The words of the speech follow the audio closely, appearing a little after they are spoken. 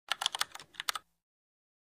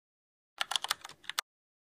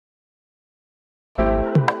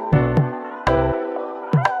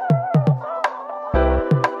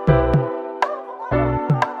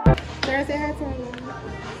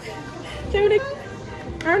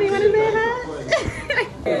Ernie, what is that?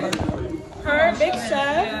 Her, Big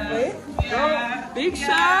Chef. Wait. Yeah. Big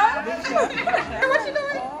Chef. What you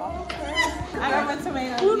doing? I got my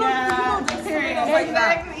tomatoes. You know diced tomatoes like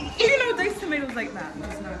that. You know diced tomatoes like that.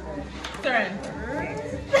 That's not good. Turn.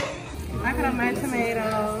 I got my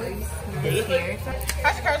tomatoes.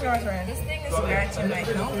 How's your car's going, Turn? This thing is scratching my.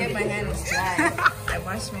 Don't get my hands dry. I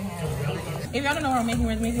wash my hands. If y'all don't know what we're making,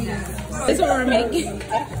 we're making this. This is what we're making.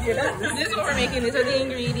 This is what we're making. These are the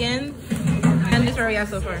ingredients. And this is where we are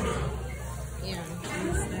so far. Yeah.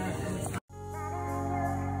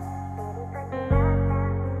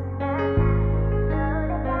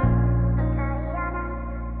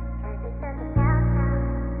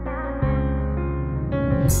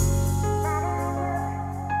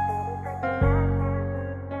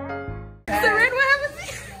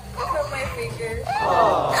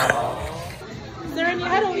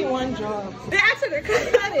 They actually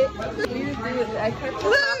cut it. I cut the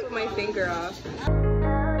top of my finger off.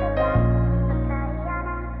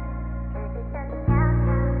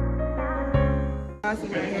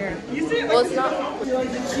 Awesome right here. Well, it's not. You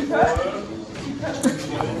like the cheaper?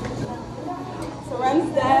 Surren's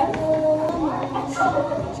dead.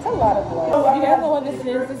 It's a lot of blood. You guys know what this is?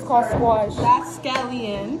 This is called squash. That's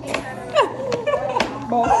scallion.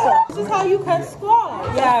 This is how you cut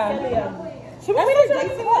squash. Yeah. Should we make it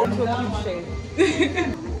into a cube shape?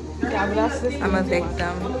 Yeah, but that's just. I'm a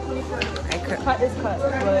victim. I cut is cut.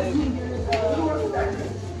 Like.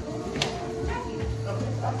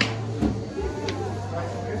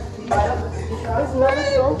 It's not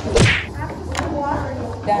so.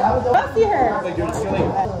 Let's see her.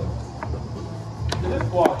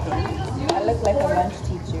 I look like a lunch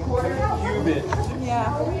teacher. Yeah.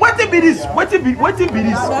 What be this? What be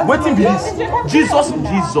this?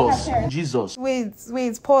 Jesus.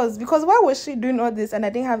 Wait, pause. Because why was she doing all this and I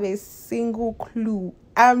didn't have a single clue?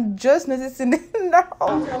 I'm just noticing it now.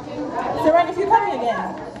 So, Ren, if you cut me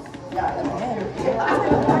again. I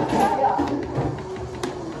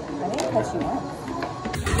didn't cut you off.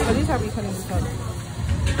 At least I'll be cutting this up.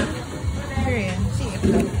 Period.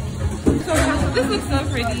 So this looks so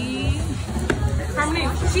pretty. How many?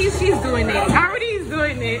 She's doing it. Already's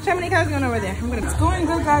doing it. How many guys going over there? It's going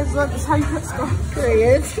good, guys. Look, this is how you put score.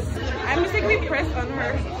 Period. I mistakenly pressed on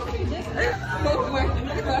her.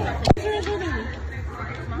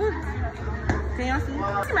 Can y'all see?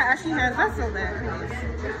 Look at my ashy hands. That's so bad.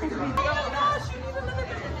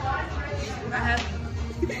 I have.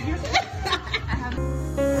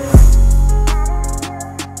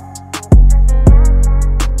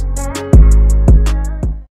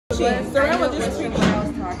 Surround with this tweet when I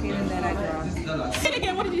was talking and then I dropped. Say it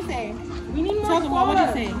again, what did you say? We need more. Tell them what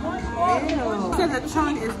did you say? Because the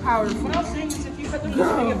trunk is powerful.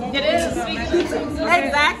 It is.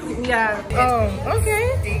 Exactly. Yeah. Oh, okay.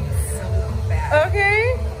 Okay.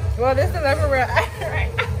 Well, this is the level we're at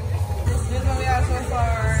right now. This is what we are so far.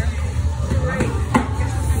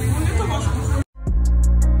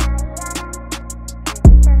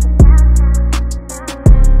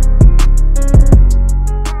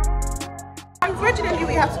 Unfortunately,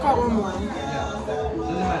 we have to call one more.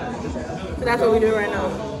 So that's what we're doing right now.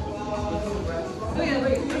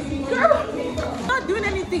 Girl, not doing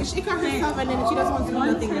anything. She cut herself and then she doesn't want to do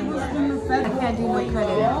nothing anymore. I can't do my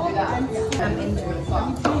cutting. I'm injured.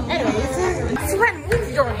 Anyways, Sven,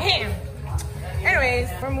 move your hand. Anyways,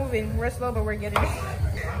 we're moving. We're slow, but we're getting it.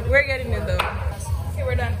 We're getting it though. Okay,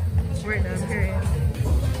 we're done. We're done, period.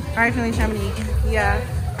 Alright, feeling Chamonix. Yeah,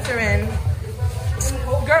 Sven.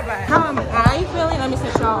 Girl, bye. How am I feeling? Let me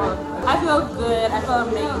set y'all up. I feel good. I feel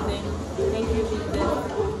amazing. Thank you, Jesus.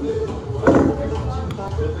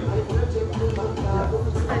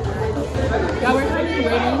 Yeah, we're currently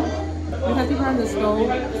waiting. We have people on the stove,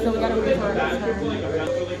 so we gotta wait for her.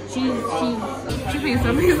 She's being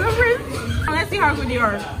something different. Let's see how good you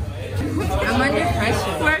are. I'm under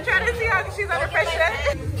pressure. We're trying to see how she's under pressure.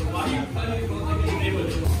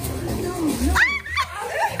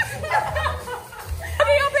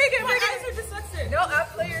 No, I'll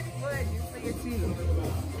play your one. You play your two.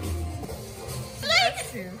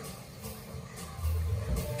 That's two.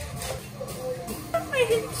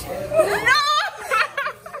 No!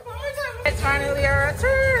 It's finally our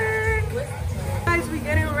turn. Guys, we're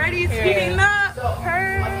getting ready. It's heating up.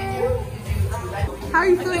 How are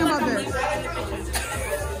you feeling about this?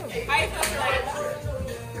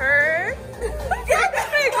 Her.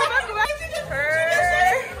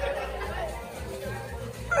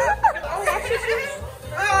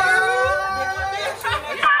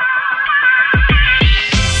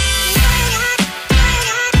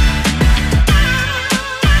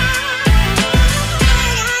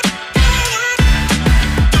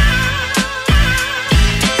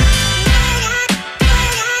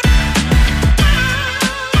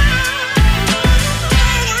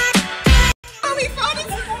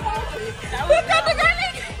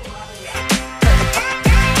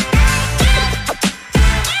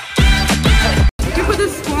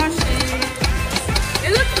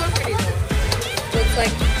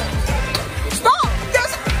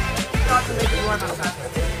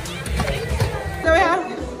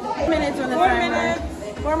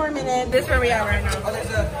 4 more minutes. This is where we are right now.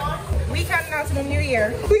 We counting down to the new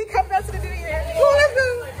year. We counting down to the new year. Let's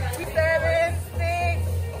go. 7, 6,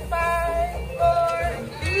 5, 4,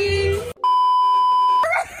 3.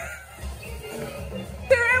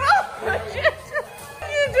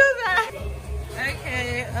 You do that.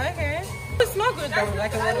 Okay, okay. It smells good though,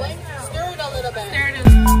 like a little. Stir it a little bit. Stir it.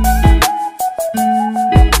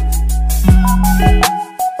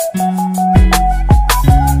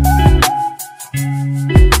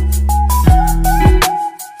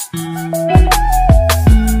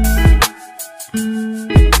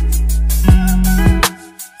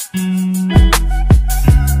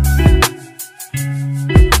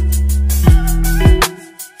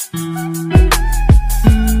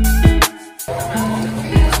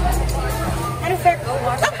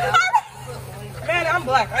 I'm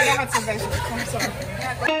black. I don't have to basic. I'm sorry.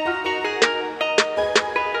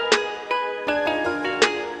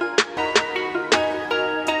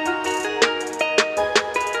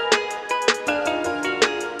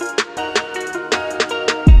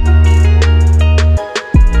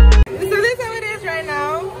 So this is how it is right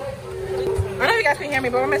now. I don't know if you guys can hear me,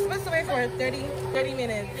 but I'm supposed to wait for 30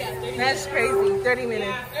 minutes. That's crazy. 30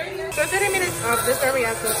 minutes. So 30 minutes up. This is where we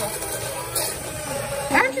are so far.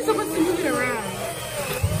 How aren't you supposed to move it around?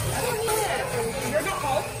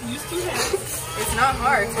 It's not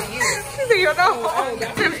hard to use. She said you're not hard.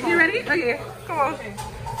 You ready? Okay, come on.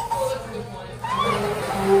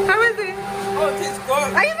 How is it? Oh, it tastes good.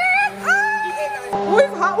 Are you serious? Oh,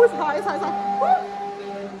 it's hot. It's hot. It's hot.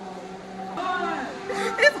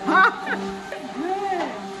 It's hot. It's hot.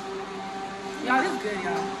 Y'all, this is good,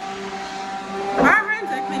 y'all. My hands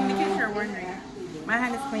are clean. In case you're wondering, my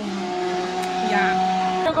hand is clean. Yeah.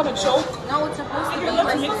 You're gonna choke? No, it's supposed to be.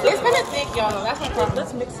 It's gonna thick, y'all. That's my problem.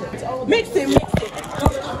 Let's mix it. Mix it. Mix it.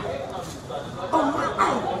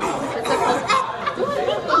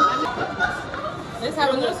 Let's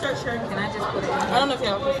have a little start sharing. Can I just put it in? I don't know if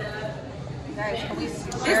y'all. Guys, can we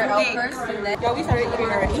share it out first and then? Y'all, we started eating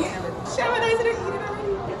already. Shall and I started eating already.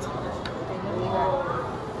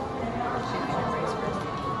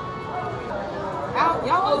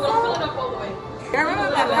 Y'all fill it up all the way. Y'all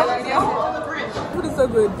remember that last video? Food is so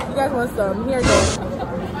good. You guys want some? Here you go.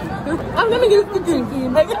 Let me get a chicken.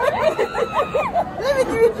 Let me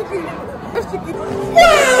give you chicken. Chicken.